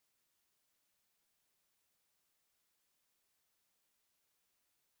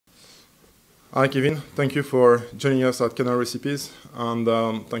Hi, Kevin. Thank you for joining us at Kernel Recipes, and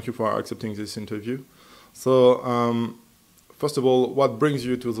thank you for accepting this interview. So, first of all, what brings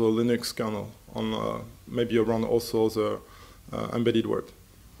you to the Linux kernel, on maybe around also the embedded world?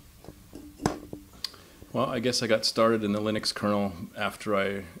 Well, I guess I got started in the Linux kernel after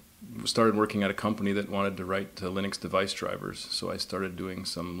I started working at a company that wanted to write Linux device drivers. So I started doing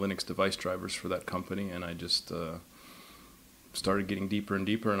some Linux device drivers for that company, and I just started getting deeper and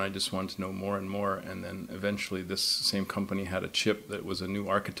deeper, and I just wanted to know more and more. And then eventually this same company had a chip that was a new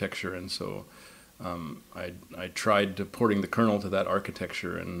architecture, and so I tried porting the kernel to that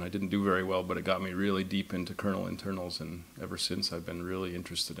architecture, and I didn't do very well, but it got me really deep into kernel internals, and ever since I've been really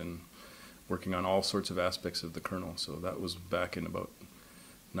interested in working on all sorts of aspects of the kernel. So that was back in about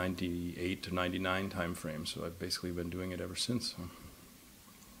 98 to 99 time frame, so I've basically been doing it ever since.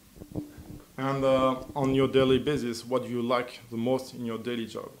 And on your daily basis, what do you like the most in your daily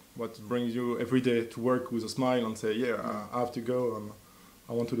job? What brings you every day to work with a smile and say, yeah, I have to go and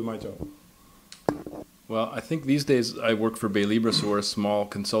I want to do my job? Well, I think these days I work for Libre, so we're a small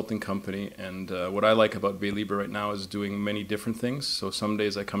consulting company, and what I like about Libre right now is doing many different things. So some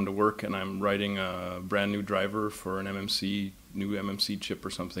days I come to work and I'm writing a brand new driver for an new MMC chip or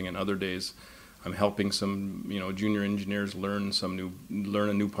something, and other days I'm helping some junior engineers learn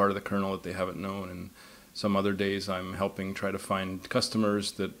a new part of the kernel that they haven't known, and some other days I'm helping try to find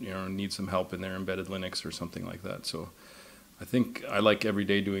customers that need some help in their embedded Linux or something like that. So I think I like every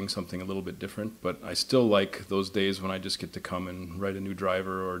day doing something a little bit different, but I still like those days when I just get to come and write a new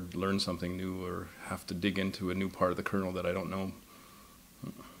driver or learn something new or have to dig into a new part of the kernel that I don't know.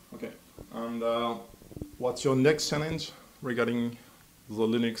 Okay. And what's your next challenge regarding the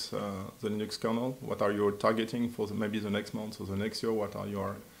Linux kernel? What are you targeting for maybe the next month or the next year? What are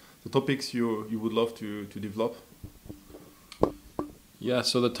the topics you would love to develop? Yeah,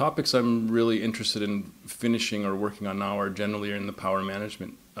 so the topics I'm really interested in finishing or working on now are generally in the power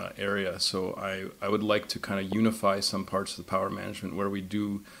management area. So I would like to kind of unify some parts of the power management where we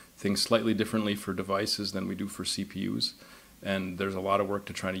do things slightly differently for devices than we do for CPUs. And there's a lot of work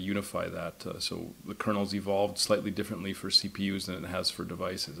to try to unify that. So the kernel's evolved slightly differently for CPUs than it has for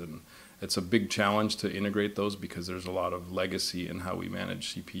devices. And it's a big challenge to integrate those because there's a lot of legacy in how we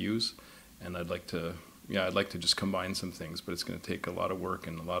manage CPUs. And I'd like to just combine some things, but it's going to take a lot of work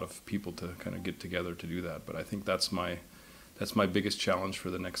and a lot of people to kind of get together to do that. But I think that's my biggest challenge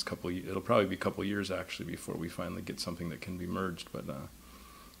for the next couple of years. It'll probably be a couple of years actually before we finally get something that can be merged, but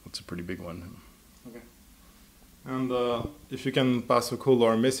it's a pretty big one. Okay. And if you can pass a call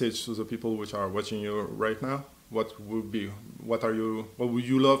or a message to the people which are watching you right now, what would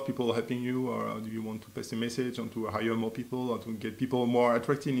you love people helping you, or do you want to pass a message and to hire more people or to get people more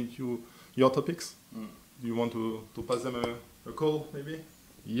attracted into your topics? Do you want to pass them a call, maybe?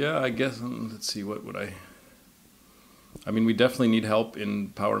 Yeah, I guess, let's see, what would I mean, we definitely need help in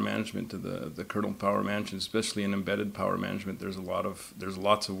power management, the kernel power management, especially in embedded power management. There's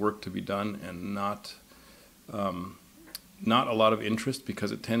lots of work to be done, and not a lot of interest,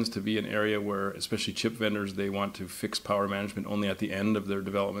 because it tends to be an area where, especially chip vendors, they want to fix power management only at the end of their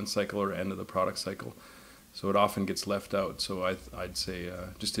development cycle or end of the product cycle. So it often gets left out. So I'd say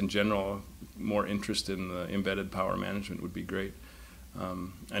just in general, more interest in the embedded power management would be great.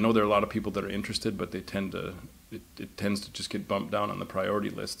 I know there are a lot of people that are interested, but it tends to just get bumped down on the priority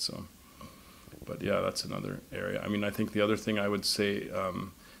list. So, but yeah, that's another area. I mean, I think the other thing I would say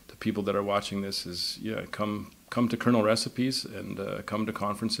to people that are watching this is, yeah, come to Kernel Recipes and come to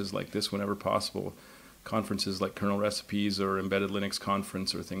conferences like this whenever possible. Conferences like Kernel Recipes or Embedded Linux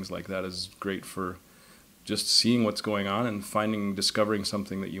Conference or things like that is great for just seeing what's going on and discovering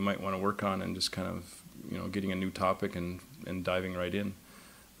something that you might want to work on, and just kind of getting a new topic and diving right in.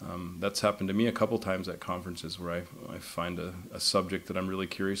 That's happened to me a couple times at conferences where I find a subject that I'm really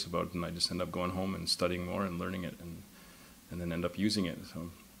curious about, and I just end up going home and studying more and learning it, and then end up using it. So.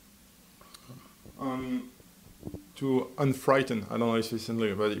 To unfrighten, I don't know if it's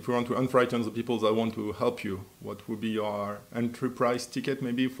English, but if you want to unfrighten the people that want to help you, what would be your enterprise ticket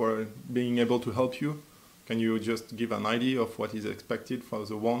maybe for being able to help you? Can you just give an idea of what is expected for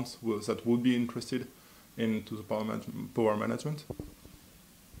the ones that would be interested into the power management?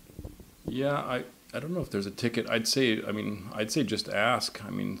 Yeah, I don't know if there's a ticket. I'd say just ask.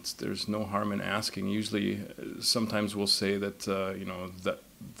 I mean, there's no harm in asking. Usually, sometimes we'll say that that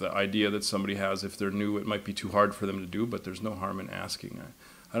the idea that somebody has, if they're new, it might be too hard for them to do, but there's no harm in asking.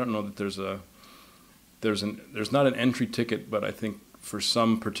 I don't know that there's not an entry ticket, but I think for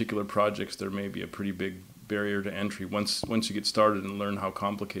some particular projects there may be a pretty big barrier to entry once you get started and learn how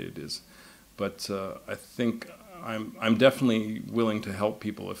complicated it is. But I think I'm definitely willing to help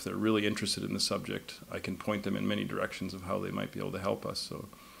people if they're really interested in the subject. I can point them in many directions of how they might be able to help us. So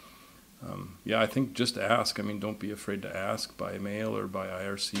yeah, I think just ask. I mean, don't be afraid to ask by mail or by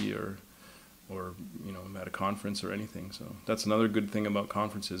IRC or you know, at a conference or anything. So that's another good thing about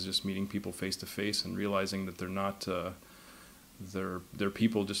conferences, just meeting people face to face and realizing that they're not they're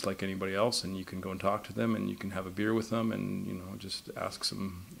people just like anybody else, and you can go and talk to them and you can have a beer with them and, you know, just ask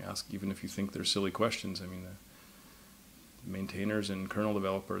even if you think they're silly questions. I mean, the maintainers and kernel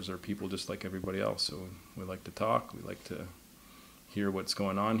developers are people just like everybody else. So we like to talk, we like to hear what's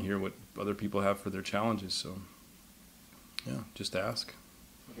going on, hear what other people have for their challenges. So yeah, just ask.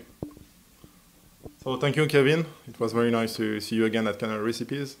 Okay. So thank you, Kevin. It was very nice to see you again at Kernel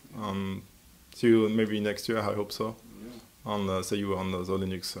Recipes. See you maybe next year, I hope so. Yeah. And see you on the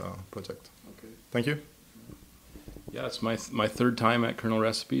Linux project. Okay. Thank you. Yeah, it's my third time at Kernel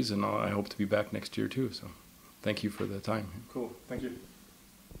Recipes, and I hope to be back next year too. So thank you for the time. Cool. Thank you.